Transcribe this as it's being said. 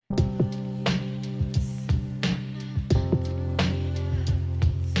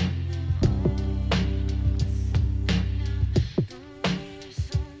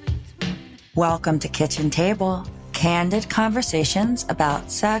Welcome to Kitchen Table, candid conversations about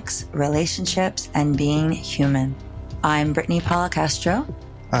sex, relationships, and being human. I'm Brittany Policastro.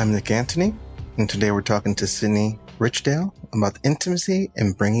 I'm Nick Anthony, and today we're talking to Sydney Richdale about intimacy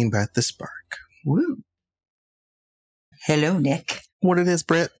and bringing back the spark. Woo. Hello, Nick. What it is,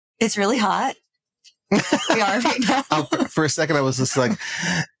 Britt? It's really hot. We are right now. For a second, I was just like,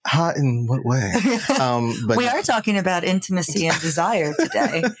 hot in what way? But we are talking about intimacy and desire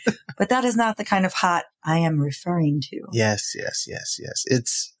today, but that is not the kind of hot I am referring to. Yes.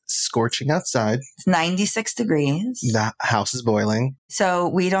 It's scorching outside. It's 96 degrees. The house is boiling. So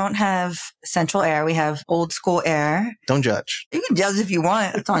we don't have central air. We have old school air. Don't judge. You can judge if you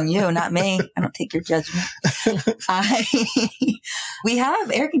want. It's on you, not me. I don't take your judgment. We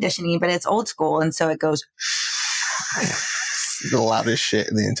have air conditioning, but it's old school. And so it goes. The loudest shit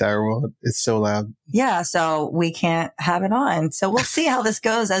in the entire world. It's so loud. Yeah. So we can't have it on. So we'll see how this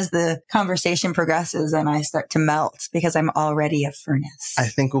goes as the conversation progresses and I start to melt because I'm already a furnace. I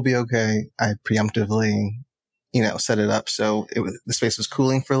think we'll be okay. I preemptively, set it up. So the space was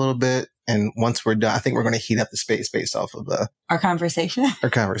cooling for a little bit. And once we're done, I think we're going to heat up the space based off of our conversation.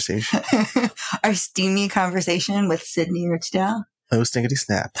 Our steamy conversation with Sydney Richdale. Oh, stinkity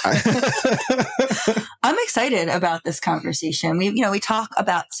snap. I'm excited about this conversation. We talk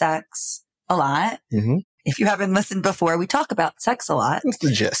about sex a lot. Mm-hmm. If you haven't listened before, we talk about sex a lot. That's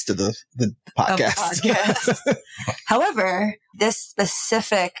the gist of the podcast. However, this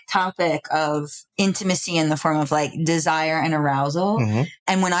specific topic of intimacy in the form of like desire and arousal. Mm-hmm.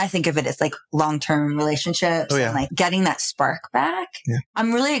 And when I think of it, it's like long-term relationships and like getting that spark back. Yeah.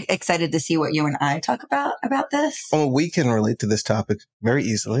 I'm really excited to see what you and I talk about this. Oh, we can relate to this topic very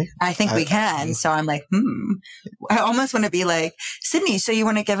easily. I think we can. So I'm like, I almost want to be like, Sydney, so you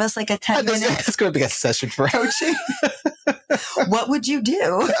want to give us like a 10-minute? It's going to be a session for coaching. What would you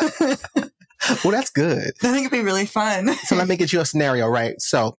do? Well, that's good. I think it'd be really fun. So let me get you a scenario, right?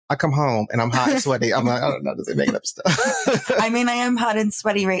 So I come home and I'm hot and sweaty. I'm like, I don't know, just making up stuff. I mean, I am hot and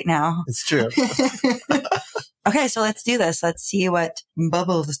sweaty right now. It's true. Okay, so let's do this. Let's see what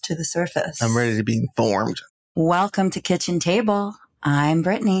bubbles to the surface. I'm ready to be informed. Welcome to Kitchen Table. I'm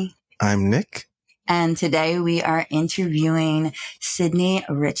Brittany. I'm Nick. And today we are interviewing Sydney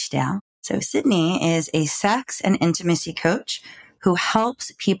Richdale. So Sydney is a sex and intimacy coach who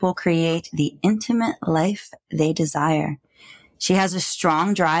helps people create the intimate life they desire. She has a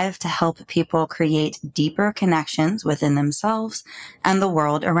strong drive to help people create deeper connections within themselves and the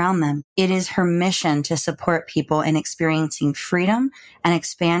world around them. It is her mission to support people in experiencing freedom and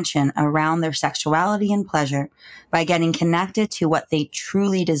expansion around their sexuality and pleasure by getting connected to what they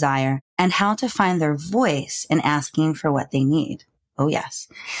truly desire and how to find their voice in asking for what they need. Oh, yes.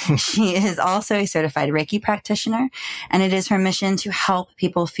 She is also a certified Reiki practitioner, and it is her mission to help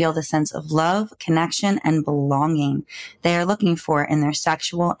people feel the sense of love, connection, and belonging they are looking for in their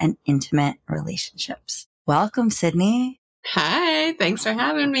sexual and intimate relationships. Welcome, Sydney. Hi, thanks for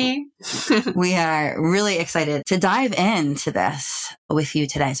having me. We are really excited to dive into this with you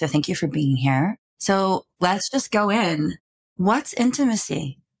today, so thank you for being here. So let's just go in. What's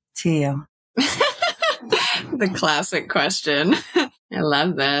intimacy to you? The classic question. I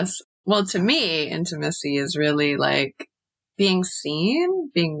love this. Well, to me, intimacy is really like being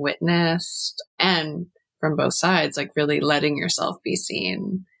seen, being witnessed, and from both sides, like really letting yourself be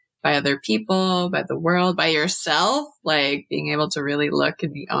seen by other people, by the world, by yourself, like being able to really look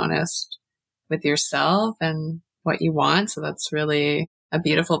and be honest with yourself and what you want. So that's really a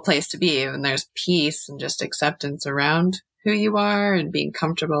beautiful place to be. And there's peace and just acceptance around who you are and being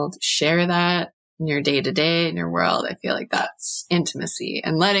comfortable to share that in your day-to-day, in your world. I feel like that's intimacy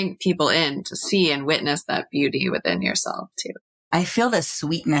and letting people in to see and witness that beauty within yourself too. I feel the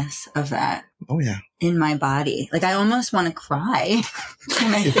sweetness of that. Oh, yeah. In my body. Like I almost want to cry.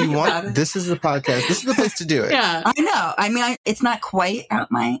 If you want, this is the podcast. This is the place to do it. Yeah. I know. I mean, it's not quite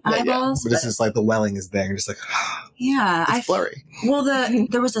out my eyeballs. But this is like the welling is there. You're just like, yeah. It's blurry. Well,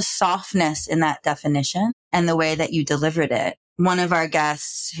 there was a softness in that definition and the way that you delivered it. One of our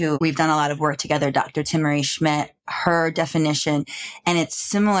guests who we've done a lot of work together, Dr. Timmery Schmidt, her definition, and it's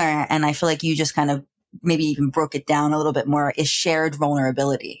similar. And I feel like you just kind of maybe even broke it down a little bit more, is shared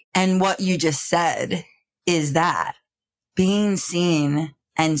vulnerability. And what you just said is that being seen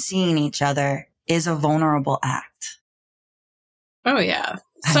and seeing each other is a vulnerable act. Oh, yeah.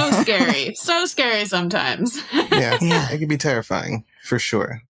 So scary. So scary sometimes. Yeah, it can be terrifying for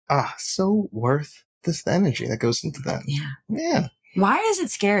sure. So worth this energy that goes into that. Yeah. Why is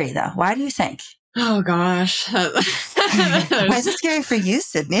it scary though? Why do you think? Oh gosh. Why is it scary for you,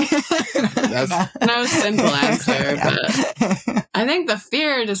 Sydney? That's no simple answer, but I think the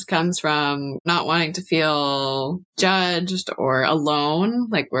fear just comes from not wanting to feel judged or alone.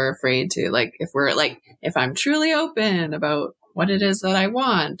 Like we're afraid to, like, if I'm truly open about what it is that I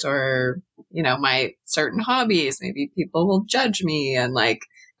want, or, my certain hobbies, maybe people will judge me and like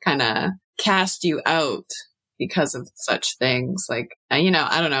kind of cast you out because of such things. Like, I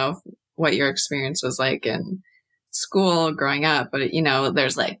don't know what your experience was like in school growing up, but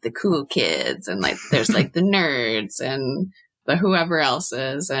there's like the cool kids and like there's like the nerds and the whoever else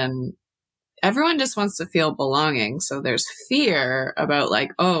is, and everyone just wants to feel belonging. So there's fear about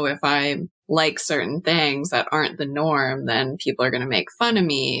like, oh, if I like certain things that aren't the norm, then people are going to make fun of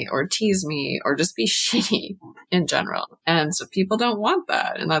me or tease me or just be shitty in general. And so people don't want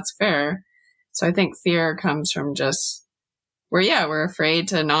that, and that's fair. So I think fear comes from just we're afraid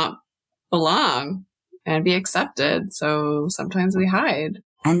to not belong and be accepted. So sometimes we hide.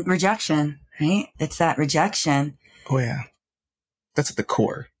 And rejection, right? It's that rejection. Oh yeah. That's at the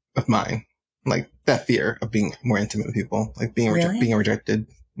core of mine. Like that fear of being more intimate with people, like being rejected.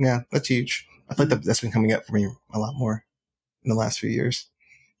 Yeah, that's huge. I feel like that's been coming up for me a lot more in the last few years.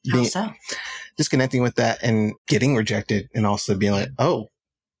 How so? Just connecting with that and getting rejected, and also being like, oh,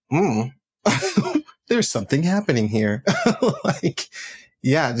 there's something happening here. Like,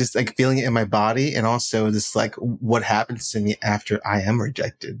 yeah, just like feeling it in my body, and also just like what happens to me after I am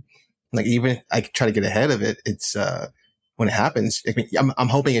rejected. Like even if I try to get ahead of it, it's when it happens. I mean, I'm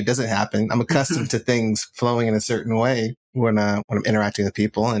hoping it doesn't happen. I'm accustomed to things flowing in a certain way when I'm interacting with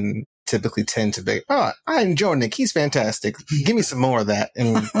people, and typically tend to be, oh, I enjoy Nick. He's fantastic. Give me some more of that.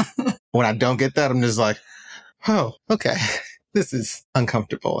 And when I don't get that, I'm just like, oh, okay. This is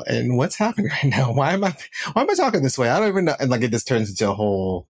uncomfortable. And what's happening right now? Why am I talking this way? I don't even know. And like, it just turns into a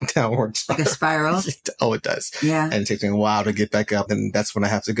whole downward spiral. Like a spiral? Oh, it does. Yeah. And it takes me a while to get back up. And that's when I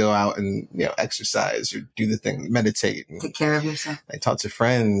have to go out and, exercise or do the thing, meditate. And, take care of yourself. I talk to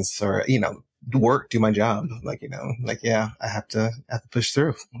friends or, work, do my job. Like, yeah, I have to push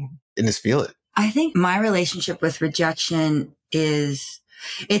through and just feel it. I think my relationship with rejection it's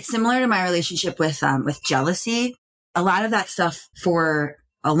similar to my relationship with jealousy. A lot of that stuff for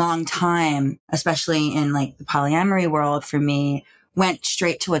a long time, especially in like the polyamory world for me, went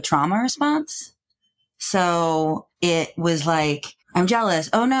straight to a trauma response. So it was like, I'm jealous.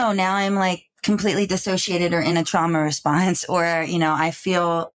 Oh no, now I'm like completely dissociated or in a trauma response, or, I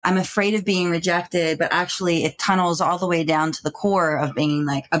feel I'm afraid of being rejected, but actually it tunnels all the way down to the core of being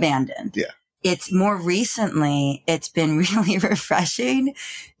like abandoned. Yeah. It's more recently, it's been really refreshing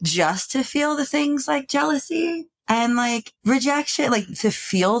just to feel the things like jealousy and like rejection, like to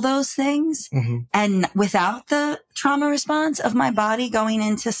feel those things. Mm-hmm. And without the trauma response of my body going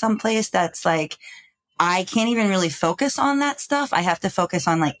into some place that's like, I can't even really focus on that stuff. I have to focus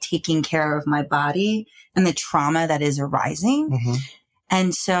on like taking care of my body and the trauma that is arising. Mm-hmm.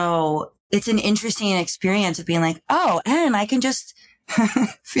 And so it's an interesting experience of being like, oh, and I can just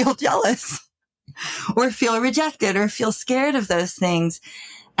feel jealous or feel rejected or feel scared of those things.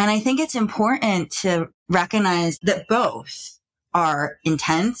 And I think it's important to recognize that both are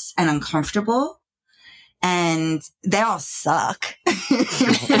intense and uncomfortable, and they all suck.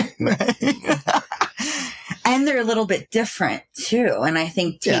 And they're a little bit different too. And I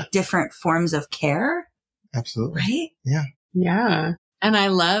think take different forms of care. Absolutely. Right? Yeah. Yeah. And I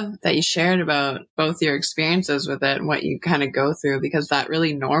love that you shared about both your experiences with it and what you kind of go through, because that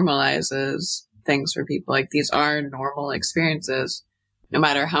really normalizes things for people. Like, these are normal experiences, no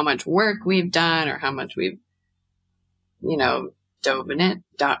matter how much work we've done or how much we've,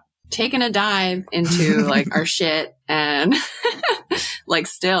 taken a dive into like our shit, and like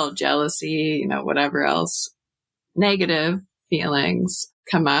still jealousy, whatever else negative feelings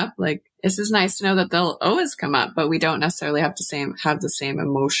come up. Like, this is nice to know that they'll always come up, but we don't necessarily have to have the same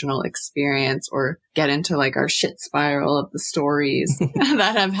emotional experience or get into like our shit spiral of the stories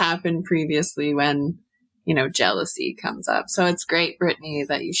that have happened previously when, jealousy comes up. So it's great, Brittany,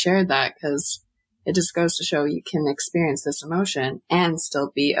 that you shared that, because it just goes to show you can experience this emotion and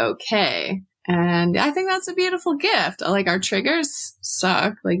still be okay. And I think that's a beautiful gift. Like, our triggers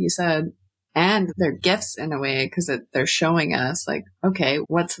suck, like you said, and they're gifts in a way, because they're showing us like, okay,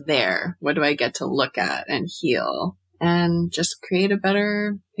 what's there? What do I get to look at and heal and just create a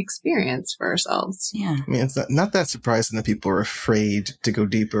better experience for ourselves? Yeah. I mean, it's not that surprising that people are afraid to go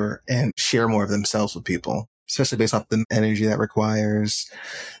deeper and share more of themselves with people, especially based off the energy that requires,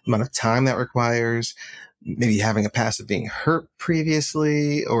 the amount of time that requires. maybe having a past of being hurt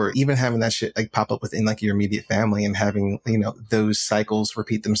previously, or even having that shit like pop up within like your immediate family and having, those cycles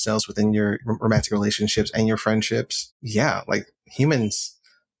repeat themselves within your romantic relationships and your friendships. Yeah. Like humans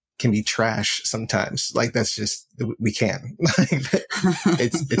can be trash sometimes. Like that's just, we can.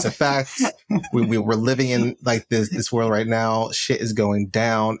 It's a fact. We're living in like this world right now. Shit is going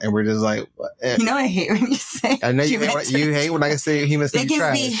down and we're just like, I hate when you say, I know you hate when I say humans they can be can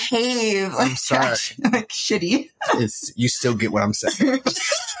trash. behave like I'm sorry. trash, like shitty. You still get what I'm saying.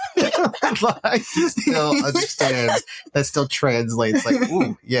 Like, you still understand. That still translates like,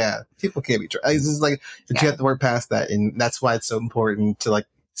 ooh, yeah, people can't be trash. It's just like, but you have to work past that. And that's why it's so important to like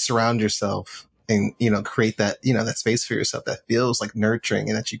surround yourself and, create that, that space for yourself that feels like nurturing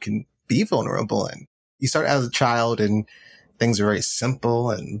and that you can be vulnerable in. You start as a child and things are very simple,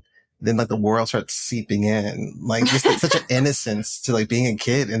 and then like the world starts seeping in, like just like, such an innocence to like being a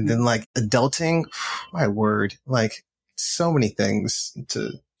kid. And then like adulting, my word, like so many things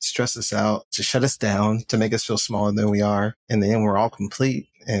to stress us out, to shut us down, to make us feel smaller than we are. In the end, we're all complete.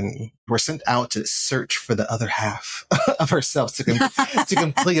 And we're sent out to search for the other half of ourselves to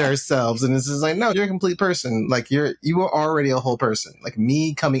complete ourselves. And this is like, no, you're a complete person. Like you are already a whole person. Like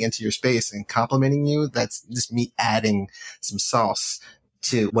me coming into your space and complimenting you, that's just me adding some sauce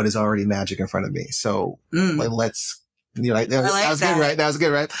to what is already magic in front of me. So like, let's, that was good, right? That was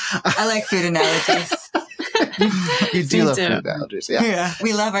good, right? I like food analogies. You do love food analogies. Yeah.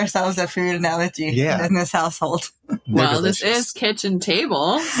 We love ourselves a food analogy in this household. Well, this is kitchen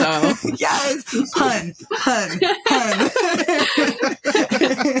table, so. Yes. Pun.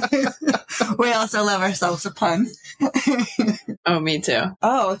 We also love ourselves a pun. Oh, me too.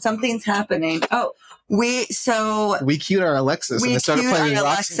 Oh, something's happening. Oh, we cued our Alexis and it started playing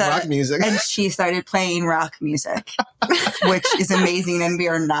rock music. And she started playing rock music, which is amazing. And we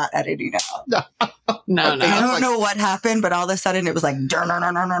are not editing it out. No. I don't know what happened, but all of a sudden it was like,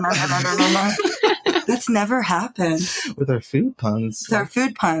 that's never happened. With our food puns. With our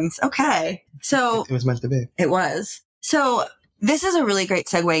food puns. Okay. So it was meant to be. It was. So this is a really great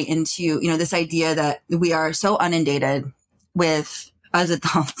segue into, this idea that we are so inundated with, as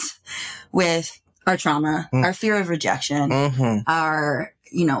adults, with our trauma, our fear of rejection, our,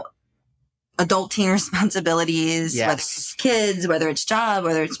 adulting responsibilities, whether it's kids, whether it's job,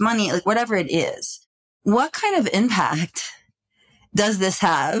 whether it's money, like whatever it is. What kind of impact does this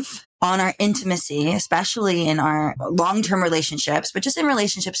have on our intimacy, especially in our long-term relationships, but just in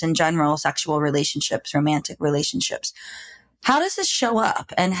relationships in general, sexual relationships, romantic relationships? How does this show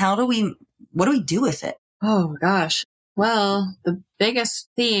up and what do we do with it? Oh gosh. Well, the biggest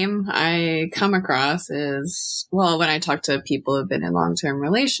theme I come across is, when I talk to people who've been in long-term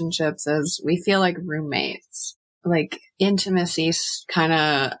relationships, is we feel like roommates. Like intimacy kind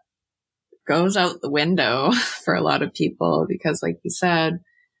of goes out the window for a lot of people because, like you said,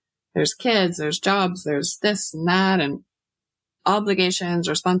 there's kids, there's jobs, there's this and that, and obligations,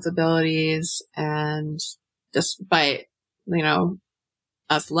 responsibilities, and despite,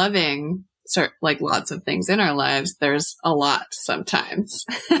 us loving like lots of things in our lives, there's a lot sometimes.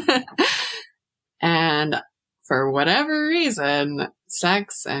 And for whatever reason,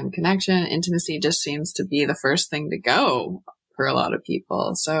 sex and connection, intimacy just seems to be the first thing to go for a lot of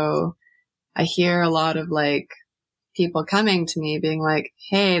people. So I hear a lot of like people coming to me being like,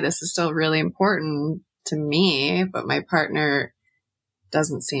 hey, this is still really important to me, but my partner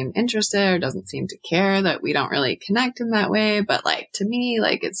doesn't seem interested or doesn't seem to care, that we don't really connect in that way. But like to me,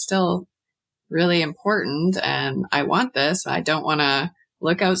 like it's still really important and I want this. I don't want to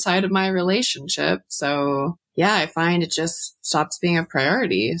look outside of my relationship. So yeah, I find it just stops being a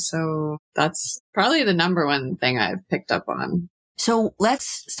priority. So that's probably the number one thing I've picked up on. So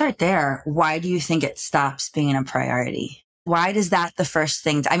let's start there. Why do you think it stops being a priority? Why does that the first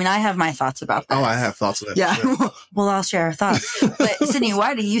thing? I have my thoughts about that. Oh, I have thoughts on that. Yeah. Sure. Well, I'll share our thoughts. But Sydney,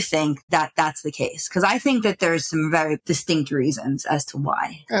 why do you think that that's the case? Because I think that there's some very distinct reasons as to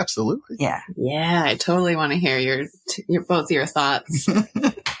why. Absolutely. Yeah. Yeah, I totally want to hear both your thoughts.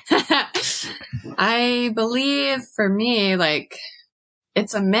 I believe for me, like,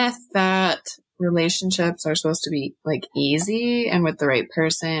 it's a myth that relationships are supposed to be like easy, and with the right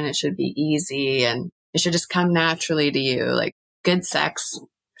person, it should be easy and it should just come naturally to you. Like good sex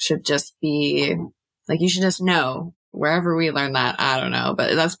should just be like, you should just know. Wherever we learn that, I don't know,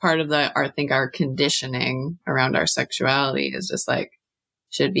 but that's part of our conditioning around our sexuality is just like,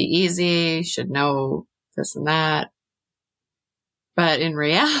 should be easy, should know this and that. But in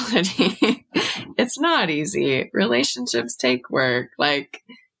reality, it's not easy. Relationships take work. Like,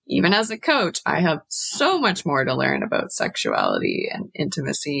 even as a coach, I have so much more to learn about sexuality and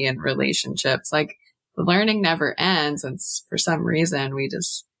intimacy and relationships. Like, the learning never ends. And for some reason, we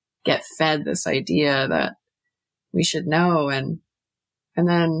just get fed this idea that we should know. And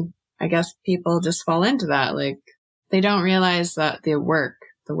then I guess people just fall into that. Like, they don't realize that the work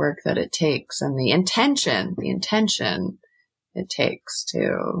that it takes and the intention it takes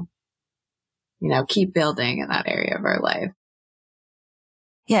to, keep building in that area of our life.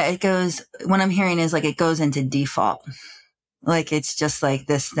 Yeah, what I'm hearing is like it goes into default. Like it's just like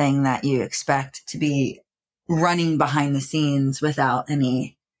this thing that you expect to be running behind the scenes without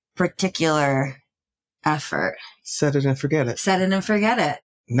any particular effort. Set it and forget it. Set it and forget it.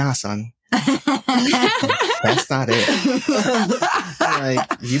 Nah, son. That's not it. Like,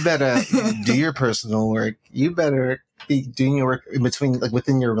 you better do your personal work. You better be doing your work in between, like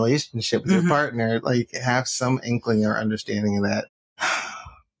within your relationship with your partner. Like, have some inkling or understanding of that.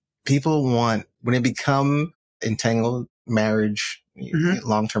 People want, when they become entangled marriage,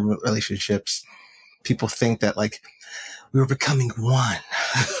 long-term relationships, people we were becoming one.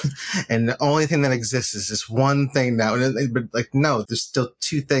 And the only thing that exists is this one thing now. But like, no, there's still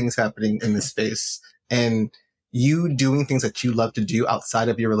two things happening in this space. And you doing things that you love to do outside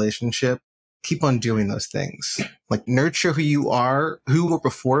of your relationship, keep on doing those things. Like, nurture who were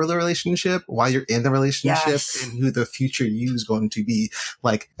before the relationship, while you're in the relationship, and who the future you is going to be.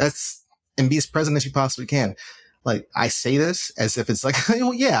 Like, and be as present as you possibly can. Like, I say this as if it's like,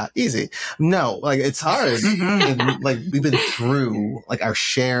 oh yeah, easy. No, like, it's hard. And like, we've been through like our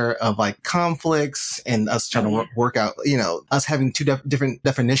share of like conflicts and us trying to work out, us having two different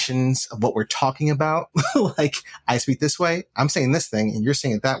definitions of what we're talking about. Like, I speak this way, I'm saying this thing, and you're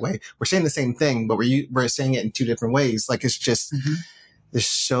saying it that way. We're saying the same thing, but we're saying it in two different ways. Like, it's just, there's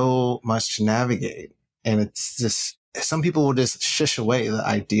so much to navigate. And it's just, some people will just shush away the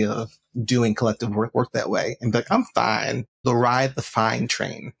idea of doing collective work that way and be like, I'm fine. They'll ride the fine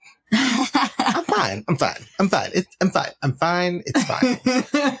train. I'm fine. I'm fine. It's fine.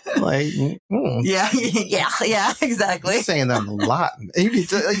 Like, yeah, exactly. I'm saying that a lot.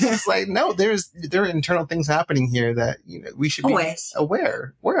 It's like, no, there are internal things happening here that, we should be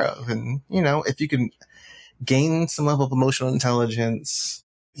aware of. And, if you can gain some level of emotional intelligence,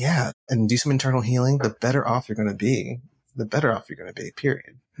 and do some internal healing, the better off you're going to be.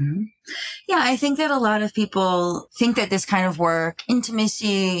 Period. Mm-hmm. Yeah, I think that a lot of people think that this kind of work,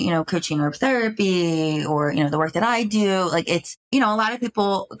 intimacy, coaching or therapy, or, the work that I do, like, it's, a lot of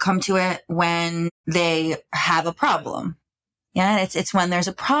people come to it when they have a problem. Yeah, it's when there's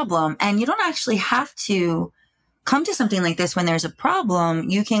a problem, and you don't actually have to come to something like this when there's a problem.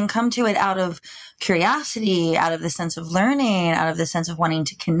 You can come to it out of curiosity, out of the sense of learning, out of the sense of wanting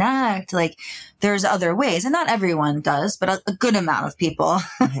to connect. Like, there's other ways, and not everyone does, but a good amount of people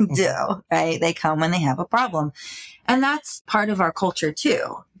do, right? They come when they have a problem. And that's part of our culture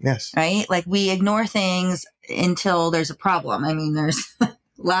too. Yes. Right? Like, we ignore things until there's a problem. I mean, there's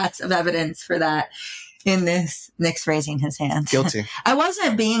lots of evidence for that. In this, Nick's raising his hand. Guilty. I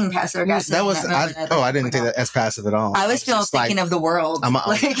wasn't being passive aggressive. That was, I didn't take that as passive at all. I was thinking of the world. I'm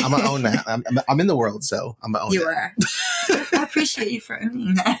gonna own that. I'm in the world, so I'm gonna own it. You are. I appreciate you for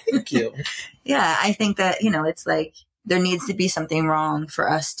owning that. Thank you. Yeah, I think that, it's like, there needs to be something wrong for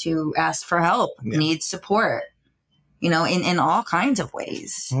us to ask for help, need support, in all kinds of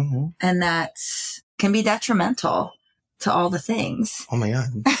ways. Mm-hmm. And that can be detrimental to all the things. Oh my God.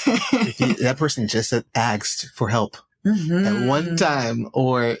 If that person just asked for help at one time,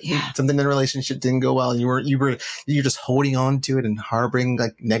 or something in the relationship didn't go well, and you're just holding on to it and harboring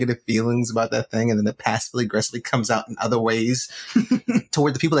like negative feelings about that thing, and then it passively aggressively comes out in other ways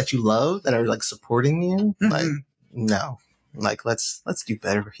toward the people that you love that are like supporting you. Like, no. Like, let's do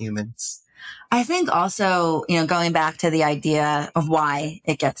better for humans. I think also, going back to the idea of why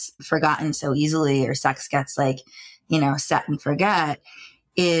it gets forgotten so easily, or sex gets like, set and forget,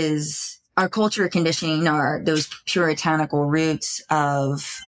 is our culture conditioning, those puritanical roots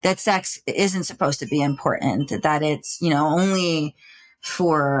of that sex isn't supposed to be important, that it's, only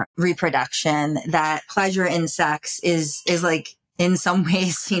for reproduction, that pleasure in sex is like in some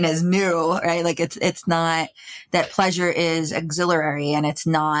ways seen as new, right? Like, it's not, that pleasure is auxiliary, and it's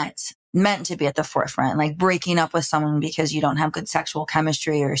not meant to be at the forefront. Like, breaking up with someone because you don't have good sexual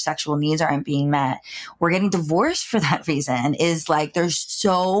chemistry or your sexual needs aren't being met, or getting divorced for that reason, is like, there's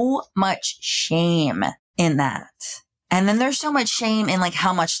so much shame in that. And then there's so much shame in like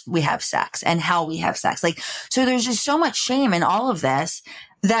how much we have sex and how we have sex. Like, so there's just so much shame in all of this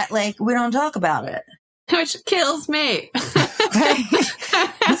that like, we don't talk about it. Which kills me.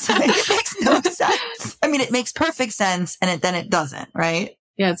 So it makes no sense. I mean, it makes perfect sense, and then it doesn't, right?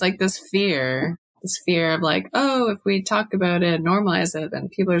 Yeah, it's like this fear of like, oh, if we talk about it, normalize it, then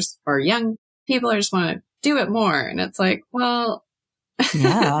people or young people just want to do it more. And it's like, well,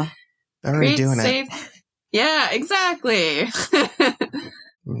 Yeah. They're already doing safe. it. Yeah, exactly.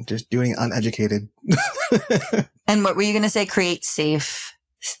 I'm just doing it uneducated. And what were you going to say? Create safe,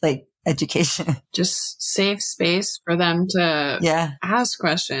 like, education. Just safe space for them to ask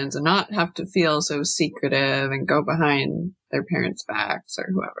questions and not have to feel so secretive and go behind their parents' backs or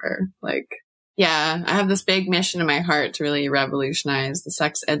whoever. Like, yeah, I have this big mission in my heart to really revolutionize the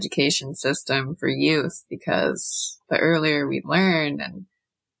sex education system for youth, because the earlier we learn, and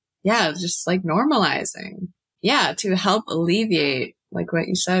just like normalizing. Yeah, to help alleviate, like what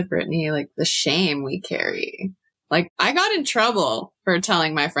you said, Brittany, like the shame we carry. Like, I got in trouble for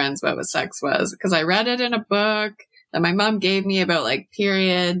telling my friends what sex was because I read it in a book that my mom gave me about like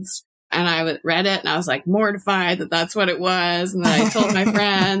periods. And I read it and I was like mortified that that's what it was. And then I told my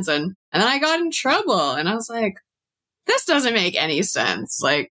friends and then I got in trouble and I was like, this doesn't make any sense.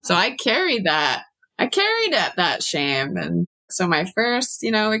 Like, so I carried that shame. And so my first,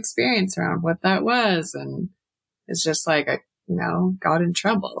 experience around what that was, and it's just like, I, got in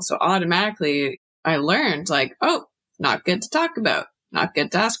trouble. So automatically I learned like, oh, not good to talk about, not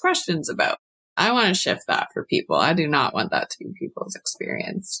good to ask questions about. I want to shift that for people. I do not want that to be people's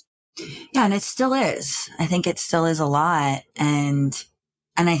experience. Yeah. And it still is. I think it still is a lot. And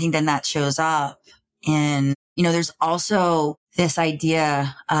I think then that shows up in, there's also this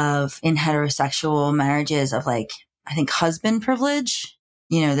idea of in heterosexual marriages of like, I think husband privilege,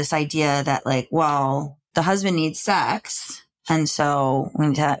 this idea that like, well, the husband needs sex. And so we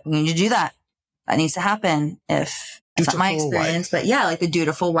need to do that. That needs to happen if it's not my experience, but yeah, like the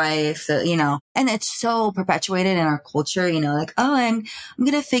dutiful wife, and it's so perpetuated in our culture, like, oh, I'm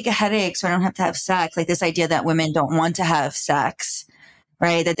going to fake a headache so I don't have to have sex. Like this idea that women don't want to have sex,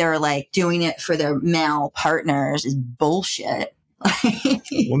 right? That they're like doing it for their male partners is bullshit.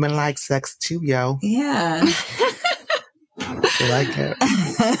 Women like sex too, yo. Yeah. They like it.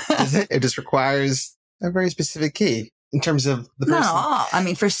 It just requires a very specific key. In terms of the person. No, I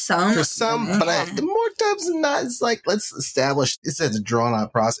mean, for some, but the more times than not, it's like, let's establish, it's a drawn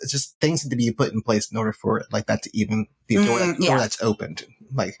out process. It's just things need to be put in place in order for it, like that to even be a door that's opened.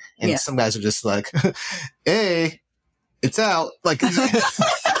 Like, and some guys are just like, hey, it's out. Like, what do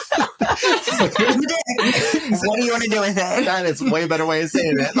you want to do with it? That is a way better way of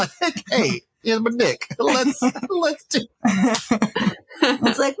saying it. Like, hey, here's my dick. Let's do.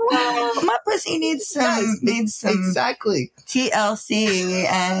 It's like, well, my pussy needs some exactly TLC,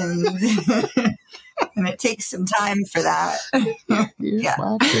 and and it takes some time for that. Yeah.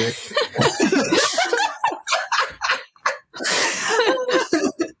 My dick.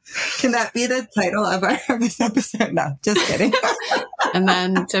 Can that be the title of this episode? No, just kidding. And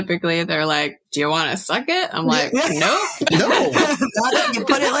then typically they're like, do you want to suck it? I'm like, nope. No. Not if you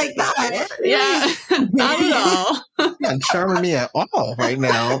put it like that. Yeah, not at all. You're not charming me at all right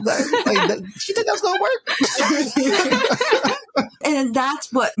now. She think that's going to work. And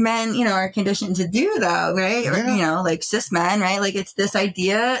that's what men, are conditioned to do though, right? Yeah. Or, like cis men, right? Like it's this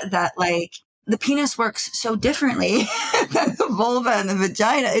idea that like, the penis works so differently than the vulva and the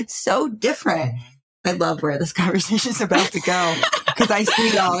vagina. It's so different. I love where this conversation is about to go because I see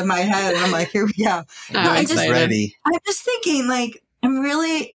it all in my head and I'm like, here we go. I'm ready. I'm just thinking like, I'm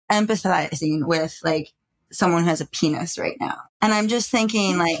really empathizing with like someone who has a penis right now. And I'm just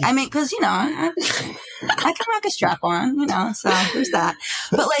thinking like, I mean, cause I can rock a strap on, so there's that.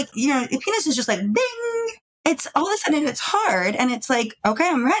 But like, the penis is just like, bing. It's all of a sudden it's hard and it's like, okay,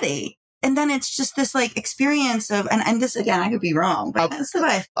 I'm ready. And then it's just this like experience of, and this again, I could be wrong, but that's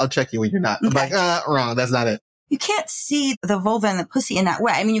what I'll check you when you're not. I'm like, wrong. That's not it. You can't see the vulva and the pussy in that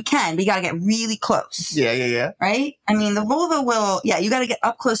way. I mean, you can, but you got to get really close. Yeah. Right? I mean, the vulva will, you got to get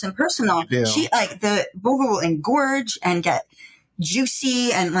up close and personal. Yeah. The vulva will engorge and get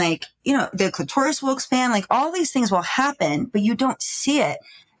juicy and like, the clitoris will expand. Like all these things will happen, but you don't see it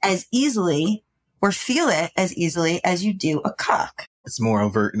as easily or feel it as easily as you do a cock. It's more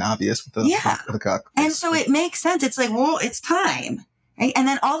overt and obvious with the cock. And so it makes sense. It's like, well, it's time. Right? And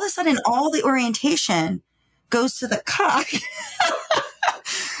then all of a sudden, all the orientation goes to the cock.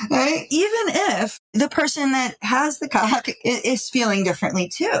 Right? Even if the person that has the cock is feeling differently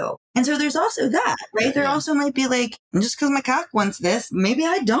too. And so there's also that, right? Yeah. There also might be like, just because my cock wants this, maybe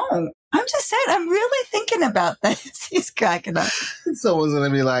I don't. I'm just saying, I'm really thinking about this. He's cracking up. Someone's going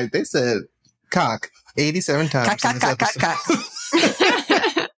to be like, they said cock 87 times. Cock.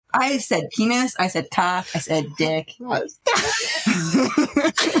 I said penis. I said cock. I said dick. I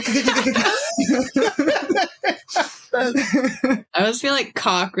always feel like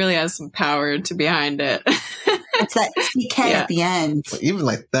cock really has some power behind it. It's that CK at the end. Even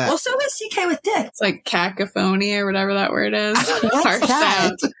like that. Well, so is CK with dick. It's like cacophony or whatever that word is. What's Harsh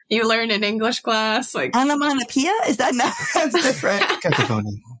that? sound. You learn in English class. Like Onomatopoeia? Is that not? That's different.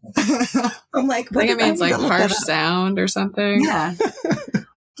 Cacophony. I'm like, I think it means like harsh sound. sound or something. Yeah.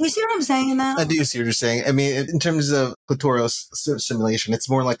 Do you see what I'm saying now? I do see what you're saying. I mean, in terms of clitoral simulation, it's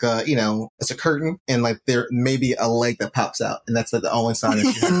more like a, it's a curtain and like there may be a leg that pops out and that's like the only sign that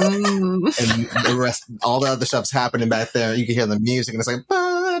you have. And the rest, all the other stuff's happening back there. You can hear the music and it's like,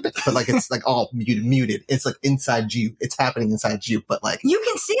 but like it's like all muted. It's like inside you. It's happening inside you, but like you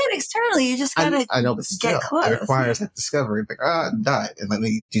can see it externally. You just gotta I know, but still, get close. It requires like discovery. Like, die and let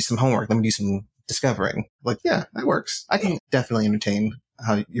me do some homework. Let me do some discovering. Like, yeah, that works. I can definitely entertain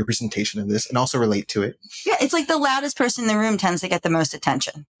how your presentation of this and also relate to it. Yeah, it's like the loudest person in the room tends to get the most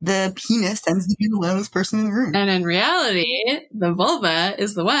attention. The penis tends to be the loudest person in the room. And in reality, the vulva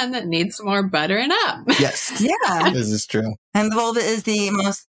is the one that needs some more buttering up. Yes. Yeah. This is true. And the vulva is the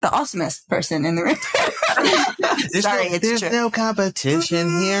awesomest person in the room. Sorry, there's true. no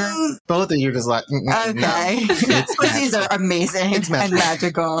competition here. Both of you are just like, okay. Pussies are amazing and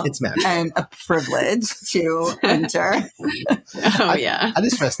magical. It's magical. And a privilege to enter. Oh, yeah. I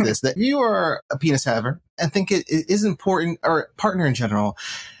just stress this, that you are a penis haver. I think it is important, or partner in general,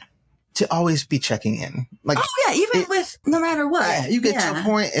 to always be checking in. Like, oh yeah, even with no matter what. Yeah, you get to a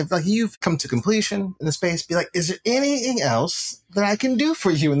point, if like you've come to completion in the space, be like, is there anything else that I can do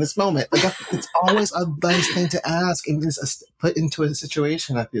for you in this moment? Like, it's always a nice thing to ask and just put into a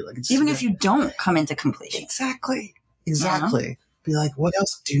situation. I feel like it's even if you don't come into completion. Exactly. Be like, what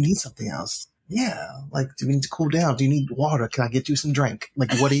else? Do you need something else? Yeah. Like, do we need to cool down? Do you need water? Can I get you some drink?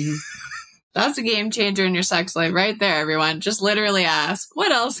 Like, what do you? That's a game changer in your sex life right there, everyone. Just literally ask,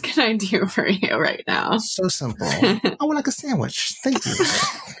 what else can I do for you right now? So simple. I want like a sandwich. Thank you.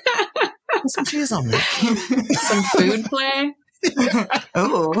 Put some cheese on me. Some food play?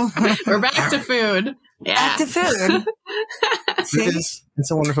 Oh. We're back to food. Yeah. Back to food.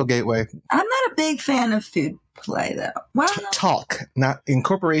 It's a wonderful gateway. I'm not a big fan of food play, though. Well, Talk, not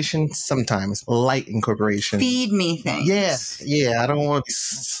incorporation. Sometimes light incorporation. Feed me things. Yeah. I don't want to be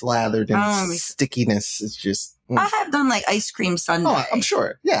slathered in stickiness. It's just. I have done like ice cream sundae. Oh, I'm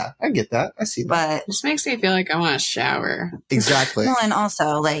sure. Yeah, I get that. I see that. But it just makes me feel like I want to shower. Exactly. Well, and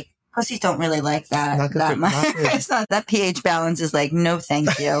also like pussies don't really like that much. It's not that pH balance is like no,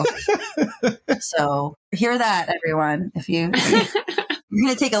 thank you. So hear that, everyone. If you're going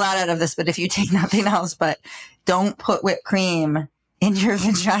to take a lot out of this, but if you take nothing else, but don't put whipped cream in your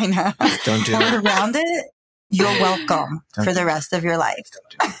vagina. Don't do it. Around it, you're welcome for the rest of your life.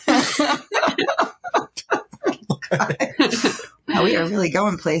 Oh, we are really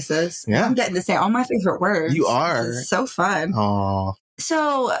going places. Yeah. I'm getting to say all my favorite words. You are. This is so fun. Oh.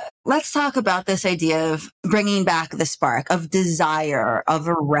 So let's talk about this idea of bringing back the spark of desire, of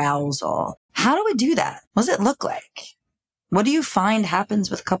arousal. How do we do that? What does it look like? What do you find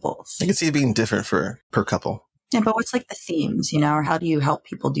happens with couples? I can see it being different per couple. Yeah, but what's like the themes, or how do you help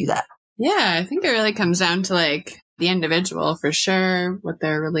people do that? Yeah, I think it really comes down to like the individual for sure, what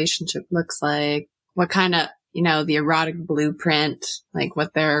their relationship looks like, what kind of, the erotic blueprint, like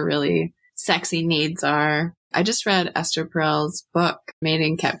what their really sexy needs are. I just read Esther Perel's book, Made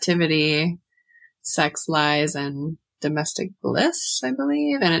in Captivity, Sex, Lies, and Domestic Bliss, I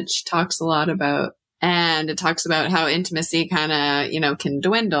believe. And it talks about how intimacy kind of, can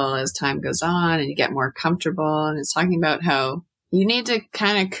dwindle as time goes on and you get more comfortable. And it's talking about how you need to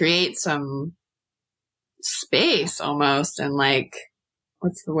kind of create some space almost and like,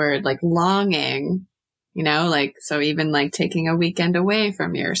 what's the word? Like longing, so even like taking a weekend away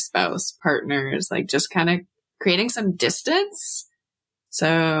from your spouse, partners, like just kind of creating some distance.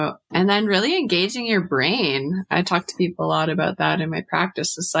 So, and then really engaging your brain. I talk to people a lot about that in my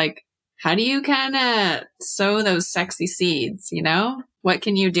practice. It's like, how do you kind of sow those sexy seeds, What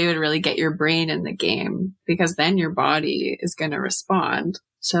can you do to really get your brain in the game? Because then your body is going to respond.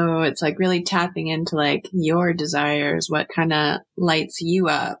 So it's like really tapping into like your desires, what kind of lights you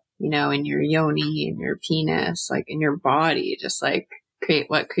up, in your yoni, in your penis, like in your body, just like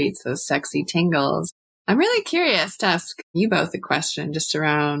creates those sexy tingles. I'm really curious to ask you both a question just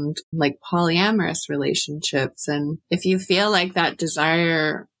around like polyamorous relationships. And if you feel like that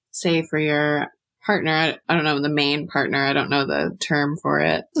desire, say for your partner, I don't know, the main partner, I don't know the term for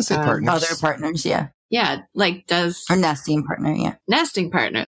it. Let's say partners. Other partners, yeah. Yeah, like or nesting partner, yeah. Nesting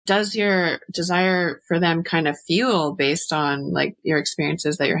partner. Does your desire for them kind of fuel based on like your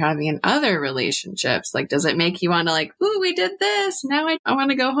experiences that you're having in other relationships? Like, does it make you want to like, ooh, we did this. Now I want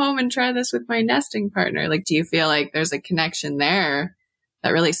to go home and try this with my nesting partner. Like, do you feel like there's a connection there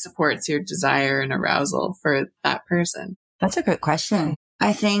that really supports your desire and arousal for that person? That's a good question.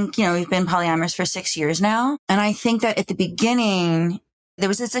 I think, we've been polyamorous for 6 years now. And I think that at the beginning, there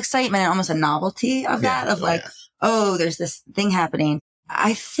was this excitement and almost a novelty of that, oh, there's this thing happening.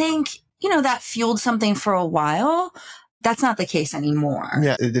 I think, that fueled something for a while. That's not the case anymore.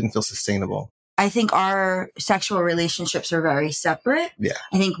 Yeah, it didn't feel sustainable. I think our sexual relationships are very separate. Yeah.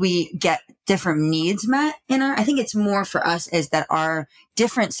 I think we get different needs met I think it's more for us is that our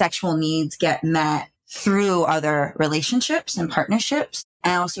different sexual needs get met through other relationships and partnerships.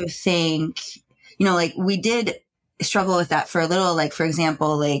 I also think, we did struggle with that for a little, for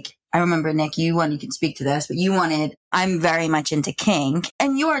example, I remember, Nick, you can speak to this, but I'm very much into kink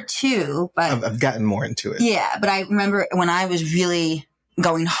and you are too, but I've gotten more into it. Yeah. But I remember when I was really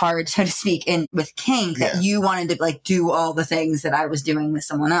going hard, so to speak, with kink, that you wanted to do all the things that I was doing with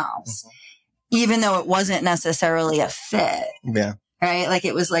someone else, even though it wasn't necessarily a fit. Yeah. Right.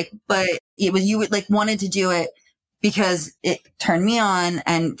 It was but it was, you would wanted to do it because it turned me on.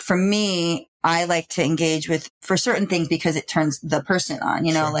 And for me, I like to engage for certain things because it turns the person on,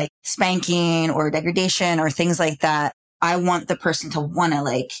 Sure. Spanking or degradation or things like that. I want the person to want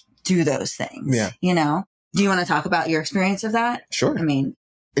to do those things. Yeah. Do you want to talk about your experience of that? Sure. I mean,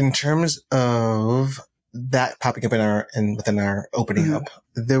 in terms of that popping up within our opening up,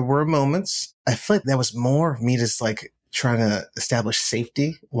 there were moments, I feel like that was more of me just trying to establish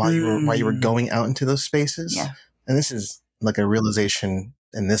safety while you were going out into those spaces. Yeah. And this is a realization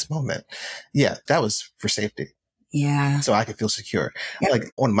in this moment. Yeah, that was for safety. Yeah. So I could feel secure. Yep.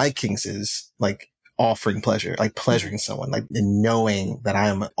 One of my kinks is offering pleasure, pleasuring someone, and knowing that I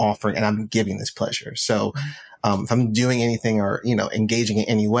am offering and I'm giving this pleasure. So, if I'm doing anything or, engaging in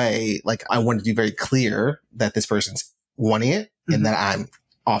any way, I want to be very clear that this person's wanting it and that I'm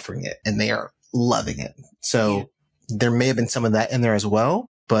offering it and they are loving it. So there may have been some of that in there as well,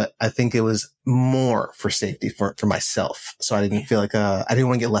 but I think it was more for safety for myself. So I didn't feel I didn't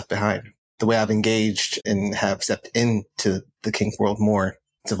want to get left behind. The way I've engaged and have stepped into the kink world more,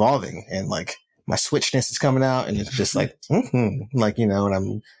 it's evolving and my switchness is coming out and it's just and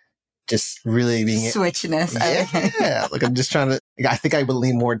I'm just really being switchness. Yeah. I'm just trying to, I think I would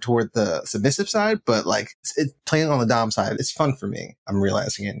lean more toward the submissive side, but it's playing on the dom side. It's fun for me. I'm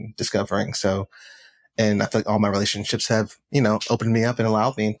realizing and discovering. So, and I feel all my relationships have, opened me up and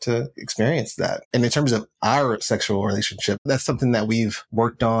allowed me to experience that. And in terms of our sexual relationship, that's something that we've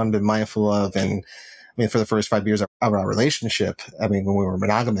worked on, been mindful of. And for the first 5 years of our relationship, when we were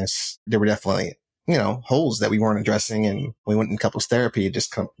monogamous, there were definitely, holes that we weren't addressing. And we went in couples therapy, it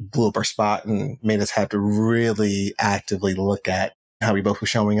just blew up our spot and made us have to really actively look at how we both were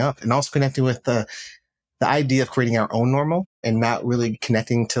showing up and also connecting with the idea of creating our own normal and not really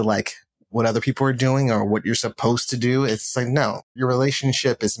connecting to what other people are doing or what you're supposed to do. It's no, your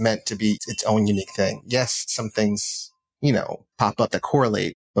relationship is meant to be its own unique thing. Yes, some things, pop up that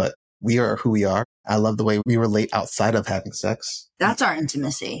correlate, but we are who we are. I love the way we relate outside of having sex. That's our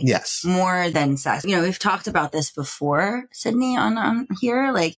intimacy. Yes. More than sex. We've talked about this before, Sydney, on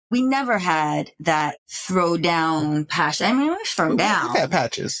here. We never had that throw down passion. We've thrown down. We've had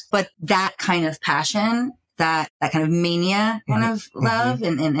patches. But that kind of passion, that kind of mania kind of love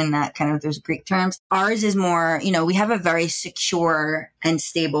and that kind of those Greek terms. Ours is more, we have a very secure and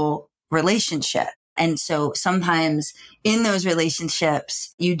stable relationship. And so sometimes in those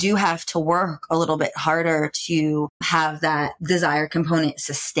relationships, you do have to work a little bit harder to have that desire component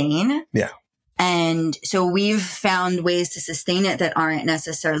sustain. Yeah. And so we've found ways to sustain it that aren't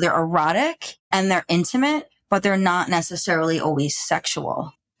necessarily, they're erotic and they're intimate, but they're not necessarily always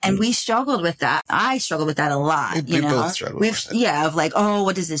sexual. And we struggled with that. I struggled with that a lot. We both struggled with it. Yeah, of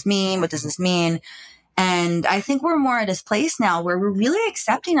what does this mean? What does this mean? And I think we're more at this place now where we're really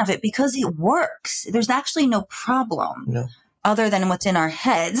accepting of it because it works. There's actually no problem other than what's in our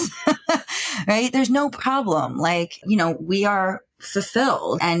heads, right? There's no problem. We are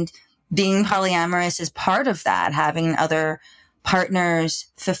fulfilled and being polyamorous is part of that. Having other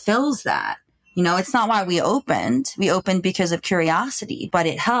partners fulfills that. It's not why we opened. We opened because of curiosity, but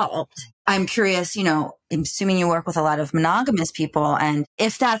it helped. I'm curious, I'm assuming you work with a lot of monogamous people. And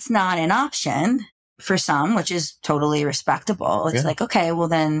if that's not an option for some, which is totally respectable, it's okay, well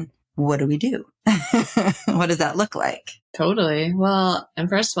then what do we do? What does that look like? Totally. Well, and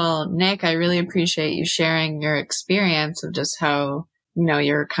first of all, Nick, I really appreciate you sharing your experience of just how,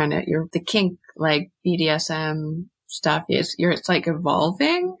 you're the kink, BDSM stuff it's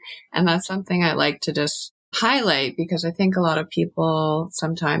evolving. And that's something I like to just highlight because I think a lot of people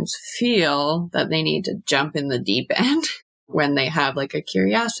sometimes feel that they need to jump in the deep end when they have like a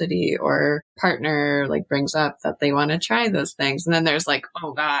curiosity or partner like brings up that they want to try those things. And then there's like,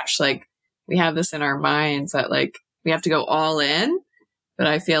 oh gosh, like we have this in our minds that like we have to go all in. But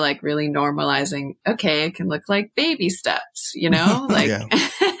I feel like really normalizing, okay, it can look like baby steps, you know, like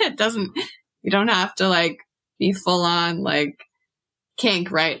it doesn't, you don't have to like be full on like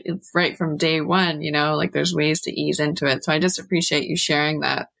kink, right? It's right from day one, you know, like there's ways to ease into it. So I just appreciate you sharing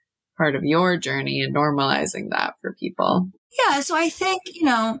that part of your journey and normalizing that for people. Yeah. So I think, you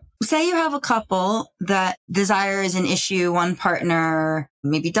know, say you have a couple that desire is an issue. One partner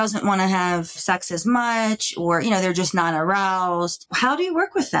maybe doesn't want to have sex as much, or, you know, they're just not aroused. How do you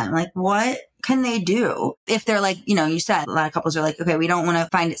work with them? Like, what can they do? If they're like, you know, you said a lot of couples are like, okay, we don't want to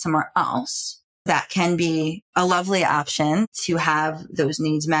find it somewhere else. That can be a lovely option to have those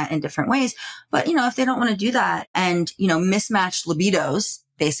needs met in different ways. But, you know, if they don't want to do that and, you know, mismatched libidos,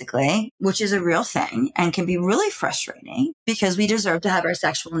 basically, which is a real thing and can be really frustrating because we deserve to have our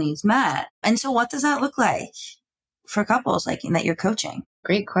sexual needs met. And so what does that look like for couples like that you're coaching?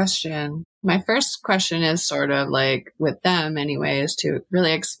 Great question. My first question is sort of like with them anyways, to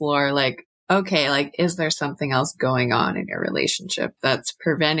really explore like, okay, like, is there something else going on in your relationship that's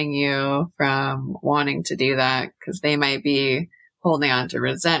preventing you from wanting to do that? Because they might be holding on to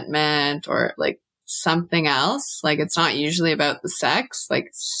resentment or like something else. Like it's not usually about the sex. Like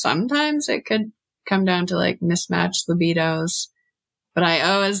sometimes it could come down to like mismatched libidos, but I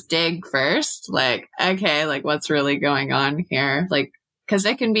always dig first, like, okay, like what's really going on here? Like, cause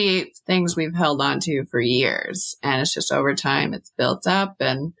it can be things we've held on to for years and it's just over time it's built up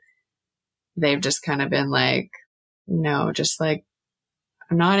and they've just kind of been like, you know, just like,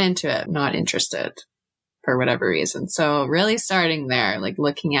 I'm not into it, not interested. For whatever reason. So really starting there, like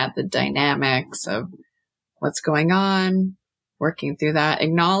looking at the dynamics of what's going on, working through that,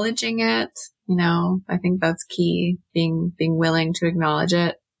 acknowledging it, you know, I think that's key, being willing to acknowledge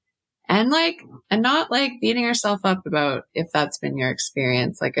it and not like beating yourself up about if that's been your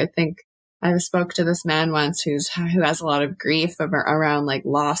experience. Like I think I spoke to this man once who has a lot of grief around like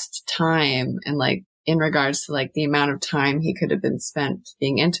lost time and like in regards to like the amount of time he could have been spent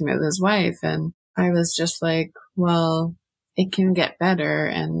being intimate with his wife. And I was just like, well, it can get better.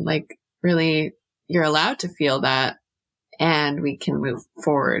 And like, really, you're allowed to feel that. And we can move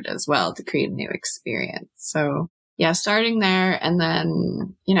forward as well to create a new experience. So yeah, starting there. And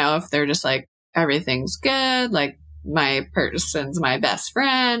then, you know, if they're just like, everything's good, like my person's my best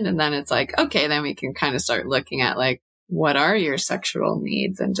friend. And then it's like, okay, then we can kind of start looking at like, what are your sexual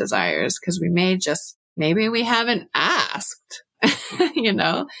needs and desires? Cause maybe we haven't asked, you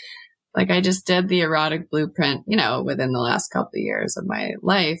know? Like I just did the erotic blueprint, you know, within the last couple of years of my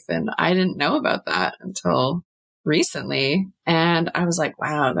life. And I didn't know about that until recently. And I was like,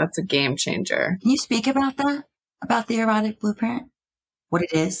 wow, that's a game changer. Can you speak about that? About the erotic blueprint? What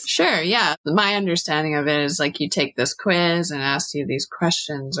it is? Sure. Yeah. My understanding of it is like you take this quiz and ask you these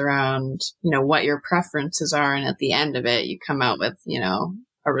questions around, you know, what your preferences are. And at the end of it, you come out with, you know,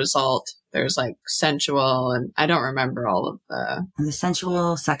 a result. There's like sensual and I don't remember all of the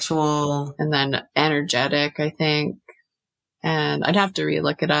sensual, sexual, and then energetic, I think. And I'd have to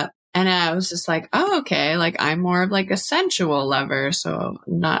relook it up. And I was just like, oh, okay. Like I'm more of like a sensual lover. So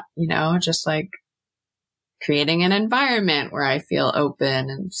not, you know, just like creating an environment where I feel open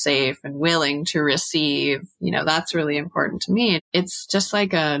and safe and willing to receive, you know, that's really important to me. It's just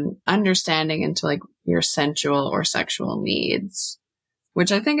like an understanding into like your sensual or sexual needs,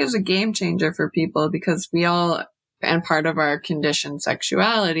 which I think is a game changer for people because we all, and part of our conditioned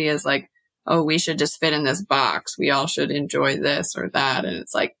sexuality is like, oh, we should just fit in this box. We all should enjoy this or that. And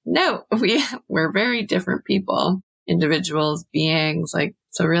it's like, no, we're very different people, individuals, beings. Like,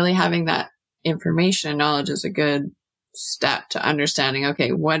 so really having that information and knowledge is a good step to understanding,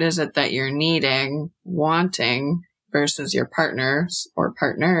 okay, what is it that you're needing, wanting versus your partners or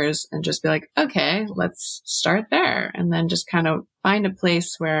partners, and just be like, okay, let's start there. And then just kind of find a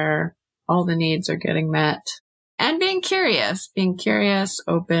place where all the needs are getting met. And being curious,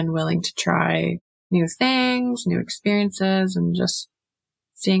 open, willing to try new things, new experiences, and just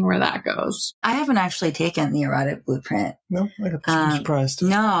seeing where that goes. I haven't actually taken the erotic blueprint. No, I'm surprised.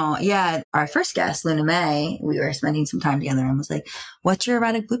 No, yeah. Our first guest, Luna May, we were spending some time together and was like, what's your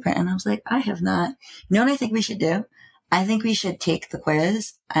erotic blueprint? And I was like, I have not. You know what I think we should do? I think we should take the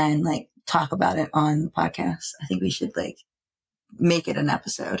quiz and like talk about it on the podcast. I think we should like make it an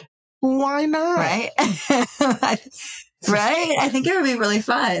episode. Why not? Right? Right? I think it would be really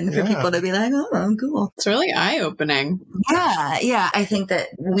fun for people to be like, oh, cool. It's really eye-opening. Yeah. I think that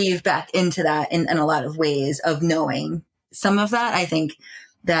we've backed into that in a lot of ways of knowing some of that. I think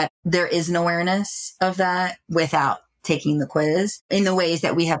that there is an awareness of that without taking the quiz in the ways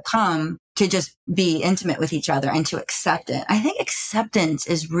that we have come to just be intimate with each other and to accept it. I think acceptance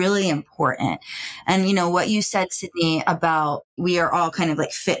is really important. And, you know, what you said, Sydney, about we are all kind of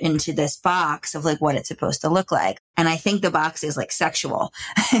like fit into this box of like what it's supposed to look like. And I think the box is like sexual,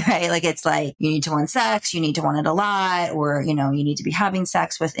 right? Like it's like you need to want sex, you need to want it a lot, or, you know, you need to be having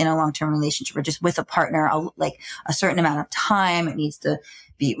sex within a long-term relationship or just with a partner, like a certain amount of time. It needs to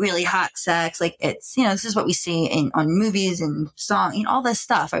be really hot sex. Like it's, you know, this is what we see on movies and song, you know, all this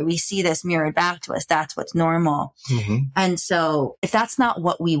stuff, right? We see this mirrored back to us. That's what's normal. Mm-hmm. And so if that's not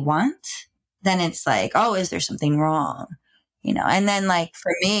what we want, then it's like, oh, is there something wrong? You know, and then like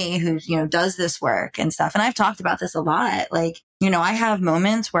for me who, you know, does this work and stuff, and I've talked about this a lot, like, you know, I have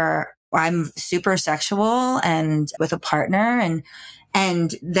moments where I'm super sexual and with a partner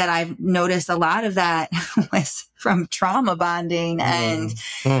and that I've noticed a lot of that was from trauma bonding and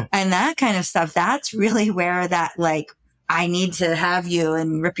that kind of stuff. That's really where that like, I need to have you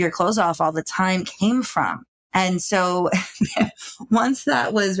and rip your clothes off all the time came from. And so once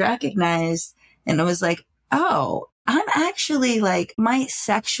that was recognized and it was like, oh, I'm actually like my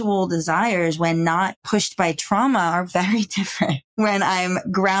sexual desires when not pushed by trauma are very different when I'm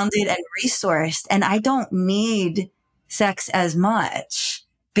grounded and resourced, and I don't need sex as much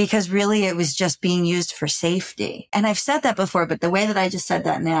because really it was just being used for safety. And I've said that before, but the way that I just said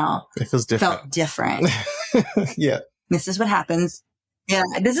that now, it feels different. Felt different. Yeah. This is what happens. Yeah.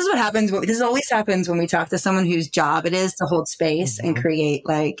 This is what happens. This always happens when we talk to someone whose job it is to hold space and create,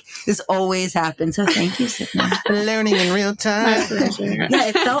 like, this always happens. So thank you, Sydney. Learning in real time. Yeah.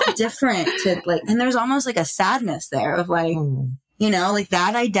 It felt different to like, and there's almost like a sadness there of like, you know, like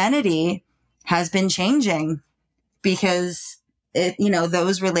that identity has been changing because it, you know,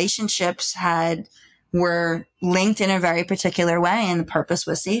 those relationships were linked in a very particular way and the purpose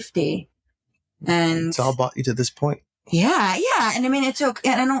was safety. And it's all brought you to this point. Yeah. Yeah. And I mean, it's okay.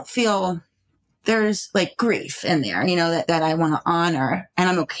 And I don't feel there's like grief in there, you know, that I want to honor and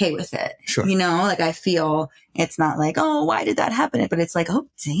I'm okay with it. Sure. You know, like I feel it's not like, oh, why did that happen? But it's like, oh,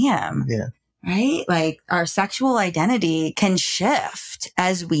 damn. Yeah. Right? Like our sexual identity can shift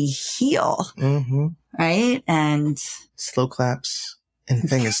as we heal. Mm-hmm. Right? And slow claps and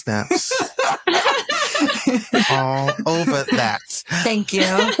finger snaps. All over that. Thank you.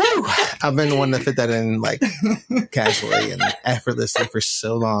 I've been wanting to fit that in like casually and effortlessly for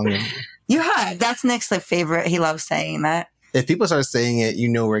so long. And you have. That's Nick's like favorite. He loves saying that. If people start saying it, you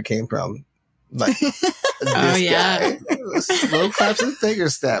know where it came from. Like this guy. Slow claps and finger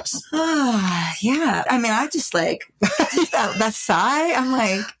steps. Yeah. I mean, I just like that sigh. I'm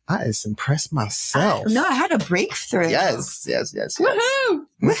like, I just impressed myself. No, I had a breakthrough. Yes. Woohoo!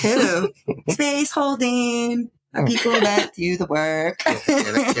 Woohoo! Space holding. People that do the work. Get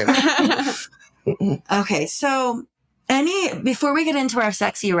it. Okay, so before we get into our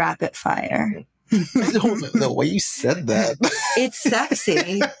sexy rapid fire. The way you said that. It's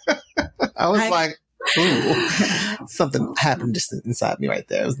sexy. I was like, ooh, something happened just inside me right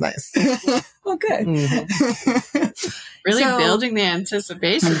there. It was nice. Well, good. Mm-hmm. Really building the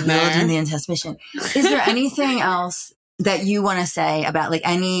anticipation there. Building the anticipation. Is there anything else that you want to say about like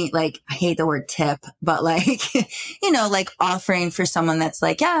any, like, I hate the word tip, but like, you know, like offering for someone that's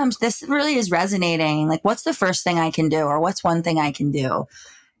like, yeah, this really is resonating. Like, what's the first thing I can do? Or what's one thing I can do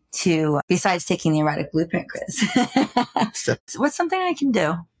besides taking the erotic blueprint quiz? What's something I can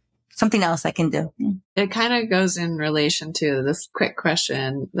do? Something else I can do. It kind of goes in relation to this quick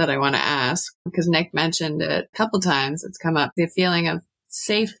question that I want to ask, because Nick mentioned it a couple times. It's come up, the feeling of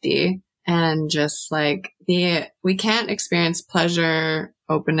safety and just like we can't experience pleasure,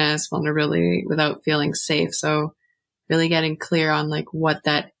 openness, vulnerability without feeling safe. So really getting clear on like what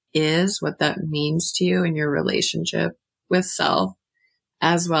that is, what that means to you in your relationship with self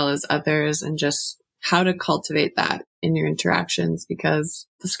as well as others, and just how to cultivate that in your interactions, because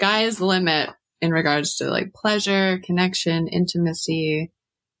the sky is the limit in regards to like pleasure, connection, intimacy,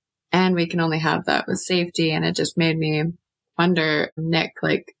 and we can only have that with safety. And it just made me wonder, Nick,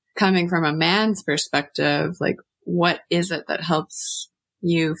 like coming from a man's perspective, like what is it that helps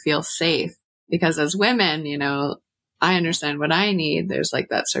you feel safe? Because as women, you know, I understand what I need. There's like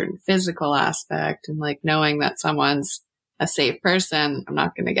that certain physical aspect and like knowing that someone's a safe person, I'm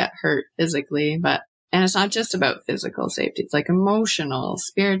not going to get hurt physically, and it's not just about physical safety. It's like emotional,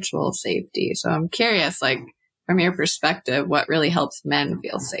 spiritual safety. So I'm curious, like from your perspective, what really helps men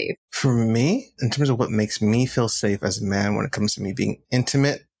feel safe? For me, in terms of what makes me feel safe as a man when it comes to me being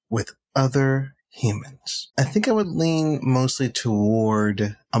intimate with other humans, I think I would lean mostly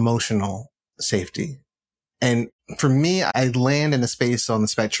toward emotional safety. And for me, I land in a space on the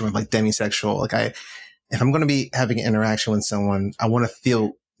spectrum of like demisexual. Like if I'm going to be having an interaction with someone, I want to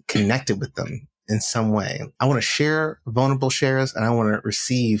feel connected with them in some way. I want to share vulnerable shares and I want to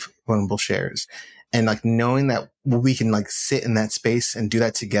receive vulnerable shares. And like knowing that we can like sit in that space and do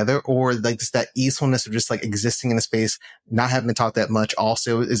that together, or like just that easefulness of just like existing in a space, not having to talk that much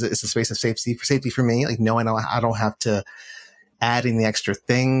also is a space of safety for me. Like knowing I don't have to add in the extra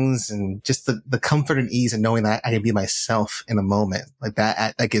things, and just the comfort and ease and knowing that I can be myself in a moment like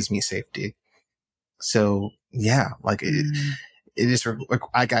that gives me safety. So yeah, like it is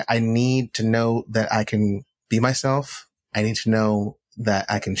like I need to know that I can be myself. I need to know that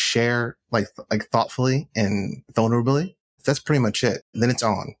I can share like thoughtfully and vulnerably. That's pretty much it. Then it's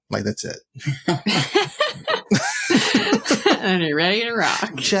on. Like that's it. And you're ready to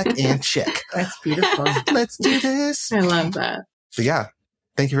rock. Check and check. That's beautiful. Let's do this. I love that. So yeah,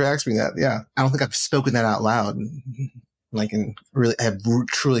 thank you for asking me that. Yeah, I don't think I've spoken that out loud, like, and really have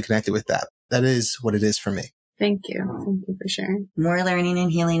truly connected with that. That is what it is for me. Thank you. Thank you for sharing. More learning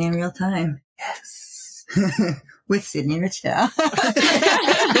and healing in real time. Yes. With Sydney Richdale.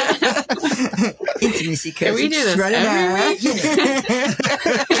 Intimacy coach. Can we do this every week?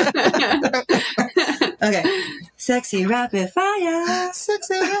 Okay. Sexy rapid fire.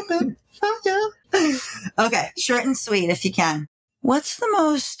 Sexy rapid fire. Okay. Short and sweet if you can. What's the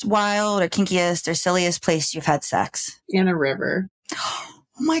most wild or kinkiest or silliest place you've had sex? In a river. Oh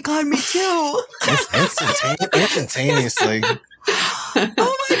my God, me too. Instantaneously. Oh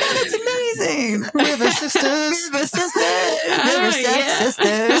my God, that's amazing. River sisters. River sisters. River sex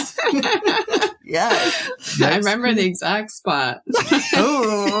sisters. Yeah. I remember the exact spot.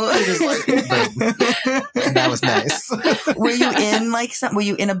 Oh, that was nice. Were you in were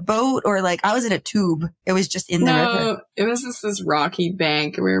you in a boat or like, I was in a tube. It was just in the river. No, it was just this rocky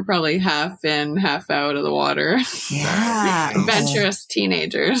bank. We were probably half in, half out of the water. Yeah. Adventurous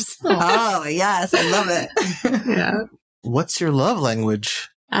teenagers. Oh, yes. I love it. Yeah. What's your love language?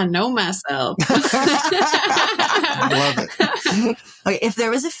 I know myself. I love it. Okay, if there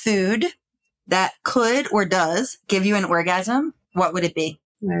was a food that could or does give you an orgasm, what would it be?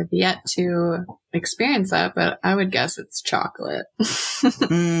 I've yet to experience that, but I would guess it's chocolate.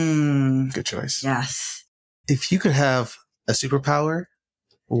 Good choice. Yes. If you could have a superpower,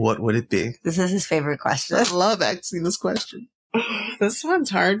 what would it be? This is his favorite question. I love asking this question. This one's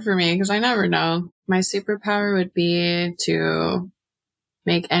hard for me because I never know. My superpower would be to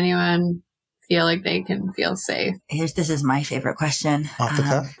make anyone feel like they can feel safe. This is my favorite question. Off the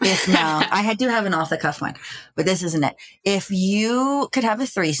cuff? I do have an off the cuff one, but this isn't it. If you could have a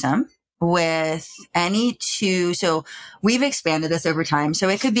threesome with any two, so we've expanded this over time. So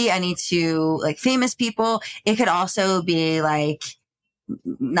it could be any two like famous people. It could also be like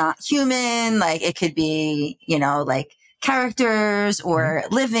not human. Like it could be, like characters or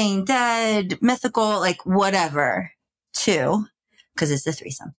living, dead, mythical, like whatever. Two, because it's the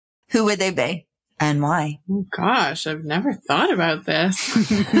threesome. Who would they be and why? Oh gosh, I've never thought about this.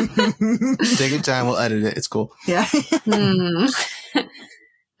 Take your time. We'll edit it. It's cool. Yeah.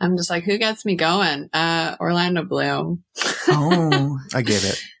 I'm just like, who gets me going? Orlando Bloom. Oh, I get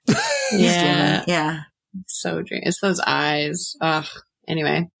it. Yeah. Yeah. So dreamy. It's those eyes. Ugh.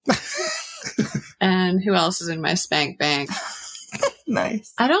 Anyway. And who else is in my spank bank?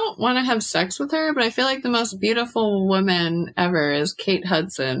 Nice. I don't want to have sex with her, but I feel like the most beautiful woman ever is Kate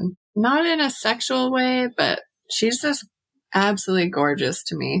Hudson. Not in a sexual way, but she's just absolutely gorgeous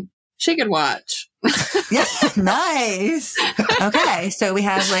to me. She could watch. Yeah, nice. Okay, so we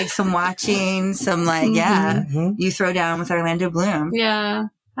have like some watching, some like, you throw down with Orlando Bloom. Yeah.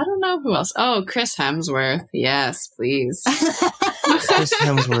 I don't know who else. Oh, Chris Hemsworth. Yes, please. Chris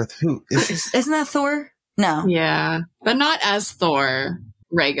Hemsworth. Who is this? Isn't that Thor? No. Yeah, but not as Thor,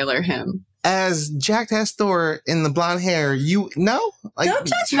 regular him. As jacked ass Thor in the blonde hair, no? Like, Don't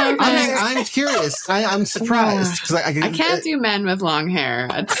judge her. I'm curious. I'm surprised. 'Cause I can't do men with long hair.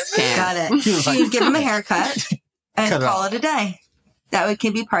 I just can't. Got it. You'd give him a haircut and call it a day. That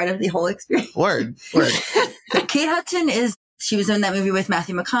can be part of the whole experience. Word. Kate Hudson she was in that movie with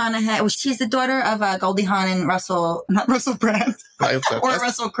Matthew McConaughey. Well, she's the daughter of Goldie Hawn and not Russell Brand. Or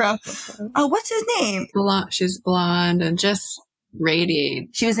Russell Crowe. Oh, what's his name? She's blonde and just radiate.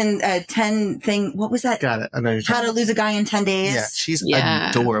 She was in 10 thing. What was that? Got it. I know How to Lose a Guy in 10 Days. Yeah, she's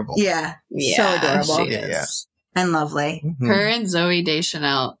adorable. Yeah. So adorable. She is. And lovely. Mm-hmm. Her and Zooey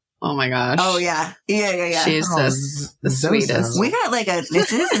Deschanel. Oh my gosh. Oh, yeah. Yeah. She's just the sweetest. We got like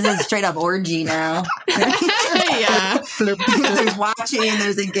this is a straight up orgy now. Yeah. There's watching,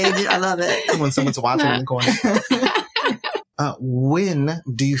 there's engaging. I love it. When someone's watching in the corner. When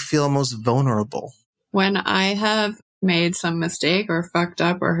do you feel most vulnerable? When I have made some mistake or fucked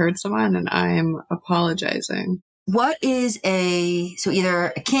up or hurt someone, and I am apologizing. What is so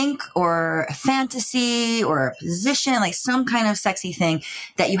either a kink or a fantasy or a position, like some kind of sexy thing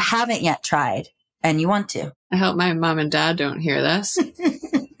that you haven't yet tried and you want to? I hope my mom and dad don't hear this.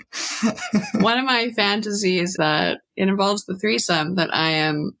 One of my fantasies that it involves the threesome, that I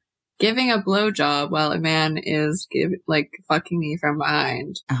am giving a blowjob while a man is fucking me from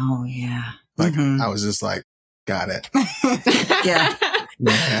behind. Oh yeah. Like I was just like, got it. Yeah.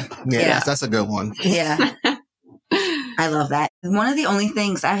 Yeah. That's a good one. Yeah. I love that. One of the only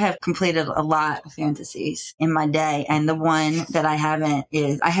things I have completed a lot of fantasies in my day, and the one that I haven't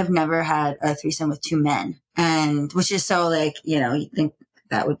is I have never had a threesome with two men, and which is so like, you think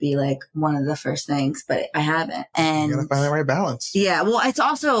that would be like one of the first things, but I haven't. And you gotta find the right balance. Yeah. Well, it's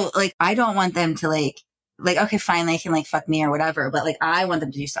also like, I don't want them to like, okay, fine, they can like fuck me or whatever, but like, I want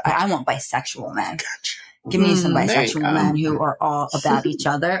them to do so. I want bisexual men. Gotcha. Give me some bisexual men who are all about each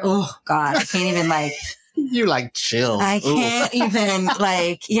other. Oh God, I can't even like. You like chill. I can't even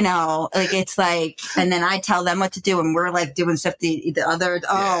like, it's like, and then I tell them what to do, and we're like doing stuff the other.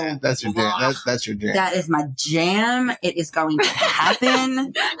 Yeah, that's your jam. That's your jam. That is my jam. It is going to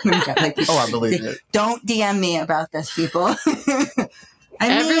happen. I believe it. Don't DM me about this, people.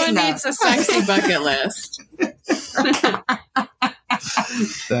 Everyone needs a sexy bucket list.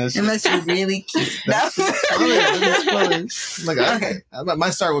 It must be really cute. That's funny. Like, okay. My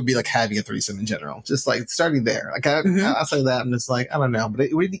start would be like having a threesome in general, just like starting there. Like I'll say that, I'm just like, I don't know, but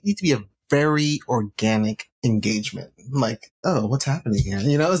it would need to be a very organic engagement. Like, oh, what's happening here?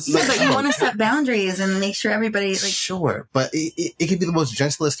 It's but you want to set boundaries and make sure everybody like. Sure, but it could be the most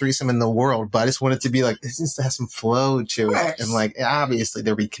gentlest threesome in the world. But I just want it to be like, it needs to have some flow to it, and like obviously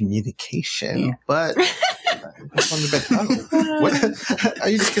there'll be communication, but. What? Are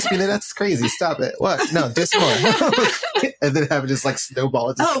you just kissing me? That's crazy. Stop it. What? No, just more. And then have it just like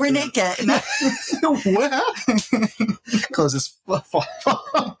snowball. Oh, we're naked. What happened? Close this.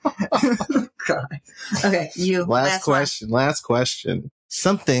 God. Okay, you. Last question.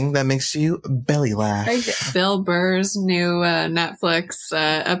 Something that makes you belly laugh. Bill Burr's new Netflix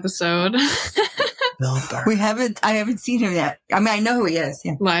episode. Bill Burr. I haven't seen him yet. I mean, I know who he is.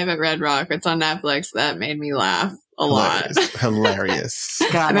 Yeah. Live at Red Rock. It's on Netflix. That made me laugh a lot. Hilarious.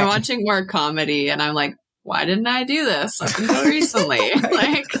 I've been watching more comedy, and I'm like, why didn't I do this up until recently?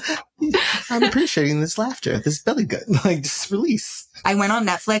 Like, I'm appreciating this laughter, this belly gut. Like, just release. I went on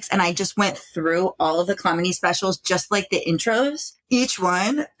Netflix and I just went through all of the comedy specials, just like the intros, each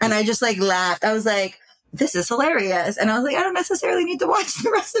one. And I just like laughed. I was like, this is hilarious. And I was like, I don't necessarily need to watch the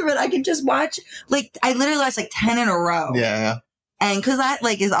rest of it. I can just watch, like, I literally watched like 10 in a row. Yeah. And cause that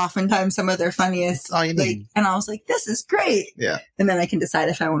like is oftentimes some of their funniest. That's all you need. And I was like, this is great. Yeah. And then I can decide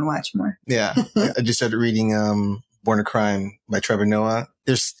if I want to watch more. Yeah. I just started reading, Born a Crime by Trevor Noah.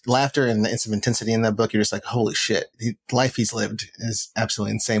 There's laughter and some intensity in that book. You're just like, holy shit. The life he's lived is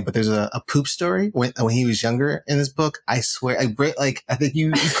absolutely insane. But there's a poop story when he was younger in this book. I swear, I think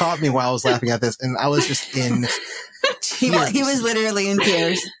you caught me while I was laughing at this, and I was just in tears. He was literally in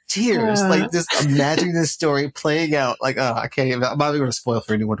tears. Like just imagining this story playing out. Like, oh, I can't even, I'm not even going to spoil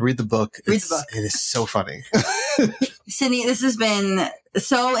for anyone. Read the book. It is so funny. Sydney, this has been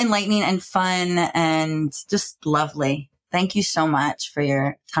so enlightening and fun and just lovely. Thank you so much for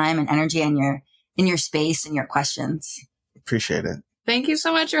your time and energy and your space and your questions. Appreciate it. Thank you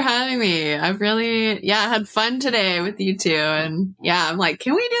so much for having me. I've really, had fun today with you two. And I'm like,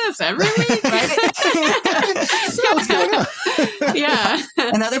 can we do this every week? Yeah.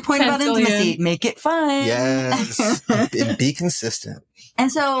 Another point about intimacy, make it fun. Yes. Be consistent. And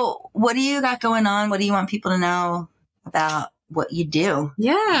so what do you got going on? What do you want people to know about what you do?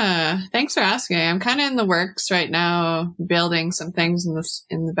 Yeah. Thanks for asking. I'm kind of in the works right now, building some things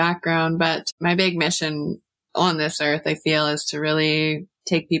in the background, but my big mission on this earth, I feel, is to really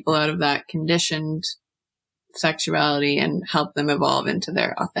take people out of that conditioned sexuality and help them evolve into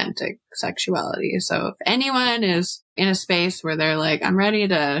their authentic sexuality. So if anyone is in a space where they're like, I'm ready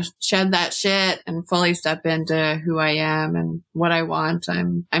to shed that shit and fully step into who I am and what I want,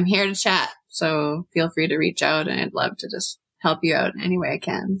 I'm here to chat. So feel free to reach out, and I'd love to just help you out any way I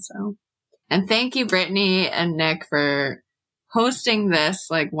can. So, and thank you, Brittany and Nick, for hosting this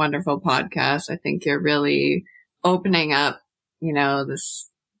like wonderful podcast. I think you're really opening up, this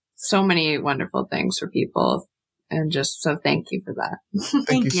so many wonderful things for people. And just so thank you for that.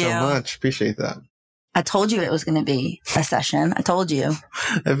 Thank you so much. Appreciate that. I told you it was going to be a session. I told you.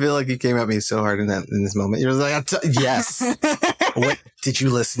 I feel like you came at me so hard in this moment. You're like, yes. What? Did you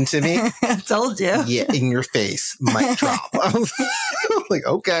listen to me? I told you. Yeah, in your face. Mic drop. I was like,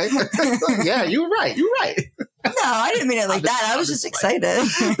 okay. Yeah, you're right. No, I didn't mean it like that. I was just excited.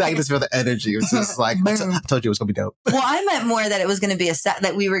 I can just feel the energy. It was just like, I told you it was going to be dope. Well, I meant more that it was going to be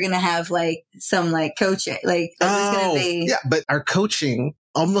that we were going to have like some like coaching. Like, it was going to be. Yeah, but our coaching,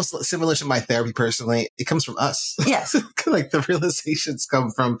 almost similar to my therapy personally, it comes from us. Yes. Like the realizations come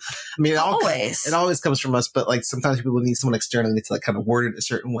from, I mean, it always comes from us, but like sometimes people need someone externally to like kind of word it a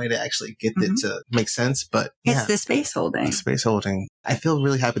certain way to actually get it to make sense. But it's the space holding. Space holding. I feel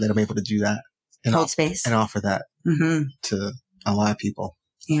really happy that I'm able to do that. And hold space. And offer that to a lot of people.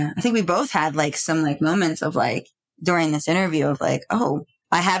 Yeah. I think we both had like some like moments of like during this interview of like, oh,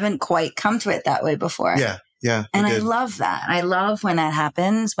 I haven't quite come to it that way before. Yeah. Yeah. And I love that. I love when that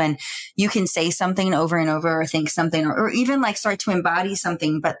happens, when you can say something over and over or think something or even like start to embody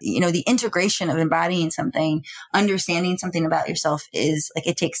something. But, you know, the integration of embodying something, understanding something about yourself is like,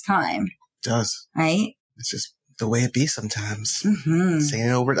 it takes time. It does. Right? It's just the way it be sometimes. Saying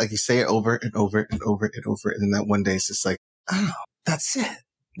it over, like you say it over and over and over and over. And then that one day it's just like, oh, that's it.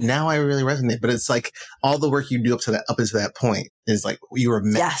 Now I really resonate. But it's like all the work you do up until that point is like you were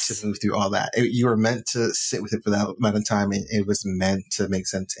meant to move through all that. You were meant to sit with it for that amount of time. And it was meant to make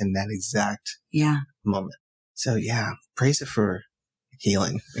sense in that exact moment. So yeah, praise it for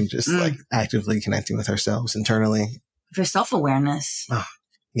healing and just like actively connecting with ourselves internally. For self-awareness. Oh,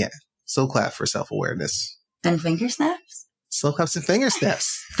 yeah. So clap for self-awareness. And finger snaps? Slow claps and finger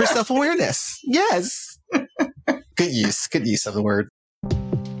snaps for self-awareness. Yes. Good use of the word.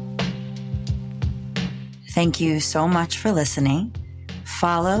 Thank you so much for listening.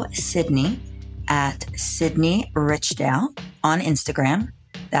 Follow Sydney at Sydney Richdale on Instagram.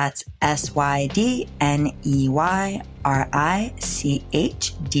 That's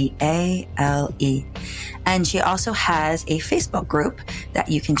SYDNEYRICHDALE. And she also has a Facebook group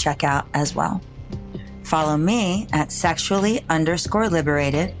that you can check out as well. Follow me at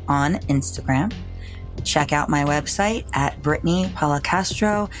sexually_liberated on Instagram. Check out my website at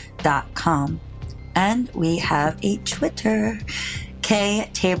BrittanyPolacastro.com. And we have a Twitter,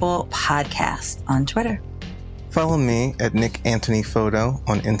 K-Table Podcast on Twitter. Follow me at Nick Anthony Photo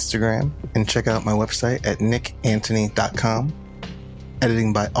on Instagram and check out my website at nickanthony.com.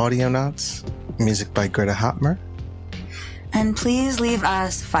 Editing by Audionauts, music by Greta Hotmer. And please leave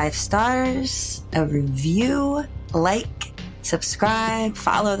us 5 stars, a review, like, subscribe,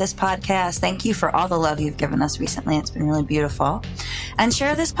 follow this podcast. Thank you for all the love you've given us recently. It's been really beautiful. And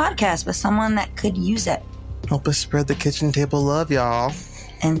share this podcast with someone that could use it. Help us spread the kitchen table love, y'all.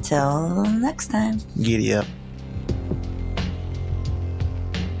 Until next time. Giddy up.